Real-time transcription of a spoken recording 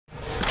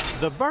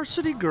The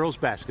varsity girls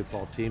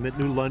basketball team at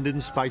New London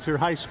Spicer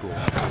High School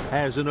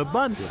has an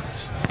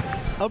abundance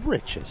of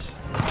riches.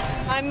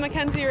 I'm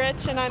Mackenzie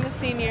Rich, and I'm a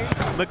senior.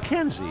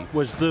 Mackenzie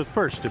was the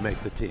first to make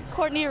the team.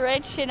 Courtney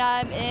Rich, and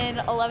I'm in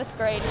 11th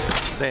grade.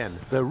 Then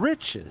the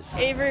riches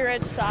Avery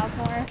Rich,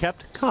 sophomore.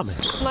 kept coming.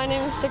 My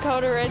name is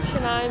Dakota Rich,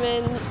 and I'm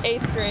in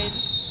 8th grade.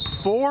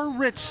 4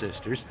 Rich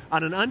sisters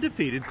on an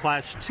undefeated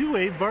Class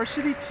 2A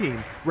varsity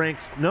team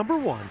ranked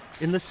 #1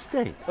 in the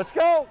state. Let's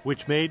go!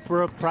 Which made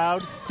for a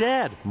proud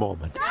dad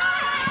moment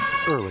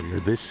earlier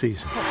this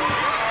season.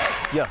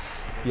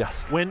 Yes.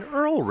 When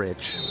Earl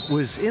Rich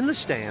was in the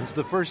stands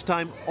the first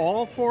time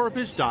all 4 of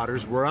his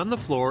daughters were on the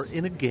floor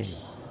in a game,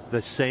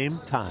 the same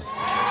time.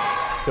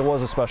 It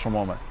was a special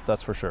moment,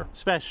 that's for sure.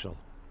 Special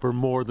for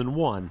more than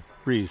one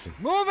reason.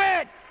 Move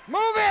it!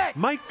 Move it!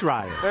 Mike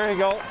Dreyer There you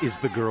go. is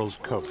the girls'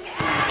 coach.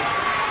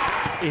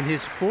 In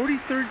his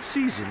 43rd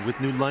season with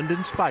New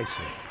London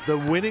Spicer, the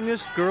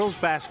winningest girls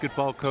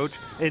basketball coach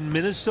in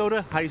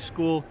Minnesota high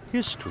school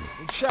history.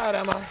 Good shot,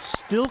 Emma.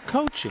 Still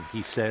coaching,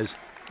 he says,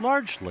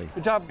 largely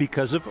Good job.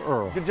 because of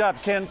Earl. Good job,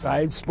 Ken.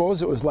 I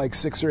suppose it was like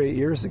 6 or 8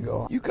 years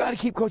ago. You got to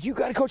keep coaching. You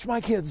got to coach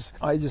my kids.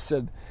 I just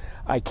said,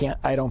 I can't.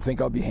 I don't think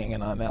I'll be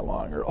hanging on that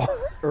long, Earl.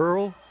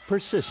 Earl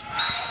persisted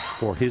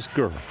for his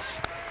girls.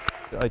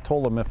 I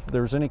told him if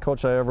there's any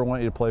coach I ever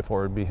want you to play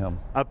for, it'd be him.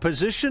 A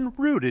position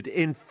rooted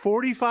in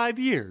 45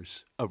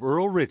 years of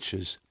Earl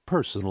Rich's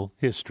personal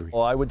history.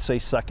 Well, I would say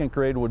 2nd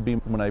grade would be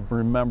when I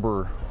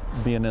remember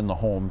being in the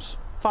homes.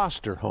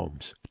 Foster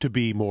homes, to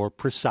be more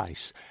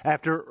precise,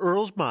 after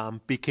Earl's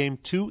mom became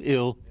too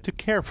ill to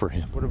care for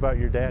him. What about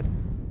your dad?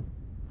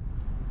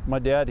 My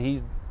dad,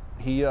 he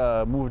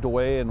moved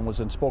away and was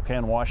in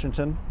Spokane,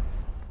 Washington.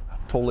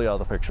 Totally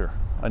out of the picture.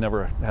 I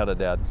never had a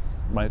dad.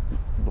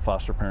 The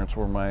foster parents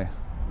were my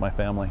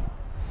family.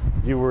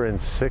 You were in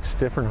 6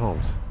 different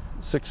homes.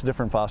 6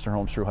 different foster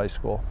homes through high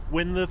school.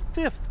 When the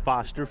 5th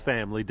foster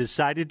family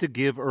decided to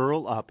give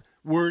Earl up,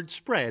 word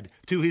spread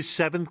to his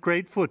 7th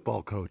grade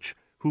football coach,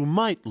 who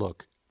might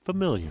look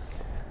familiar.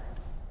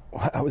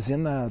 I was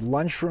in the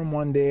lunchroom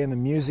one day, and the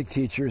music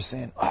teacher is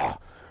saying, "Oh,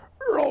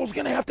 Earl's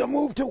going to have to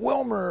move to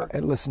Wilmer." I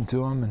listened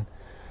to him,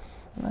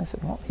 and I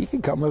said, "Well, he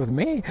can come with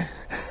me."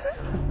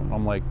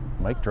 I'm like,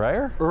 Mike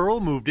Dreyer? Earl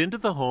moved into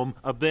the home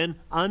of then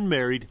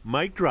unmarried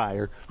Mike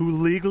Dreyer, who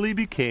legally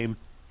became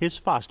his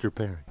foster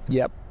parent.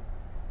 Yep,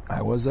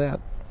 I was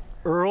that.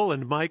 Earl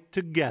and Mike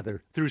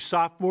together through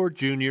sophomore,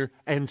 junior,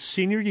 and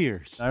senior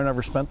years. I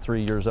never spent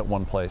 3 years at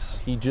one place.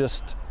 He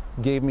just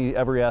gave me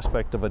every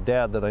aspect of a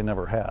dad that I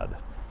never had.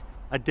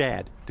 A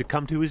dad to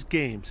come to his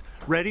games,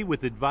 ready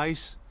with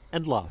advice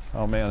and love.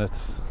 Oh man,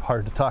 it's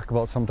hard to talk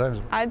about sometimes.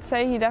 I'd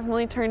say he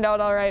definitely turned out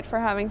all right for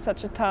having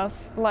such a tough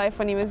life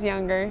when he was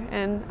younger,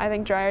 and I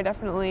think Dreyer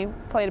definitely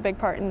played a big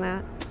part in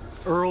that.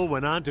 Earl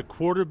went on to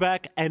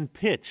quarterback and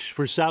pitch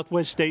for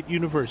Southwest State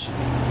University.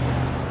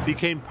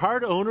 Became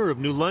part owner of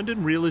New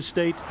London Real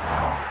Estate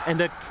and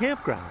a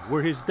campground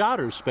where his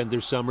daughters spend their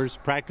summers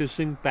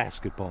practicing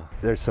basketball.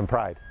 There's some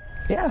pride.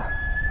 Yeah,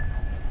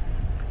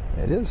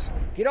 it is.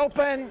 Get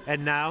open!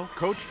 And now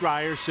Coach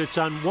Dreyer sits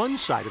on one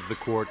side of the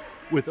court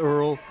with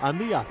Earl on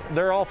the other.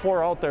 They're all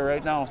 4 out there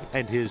right now.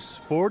 And his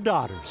 4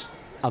 daughters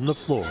on the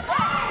floor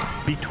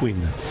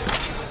between them.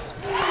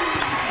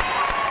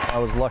 I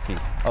was lucky.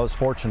 I was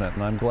fortunate,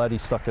 and I'm glad he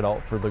stuck it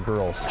out for the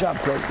girls. Good job,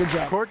 Coach. Good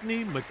job.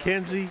 Courtney,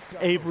 Mackenzie,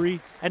 Avery,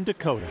 and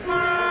Dakota.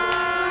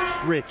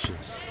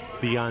 Riches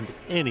beyond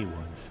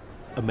anyone's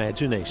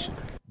imagination.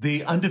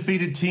 The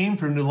undefeated team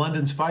from New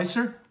London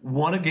Spicer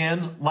won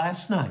again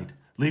last night,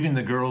 leaving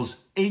the girls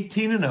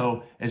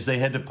 18-0 as they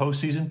head to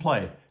postseason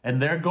play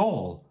and their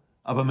goal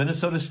of a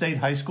Minnesota State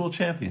high school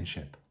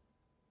championship.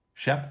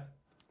 Shep?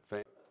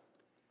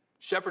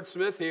 Shepard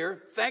Smith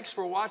here. Thanks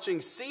for watching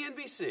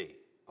CNBC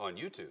on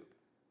YouTube.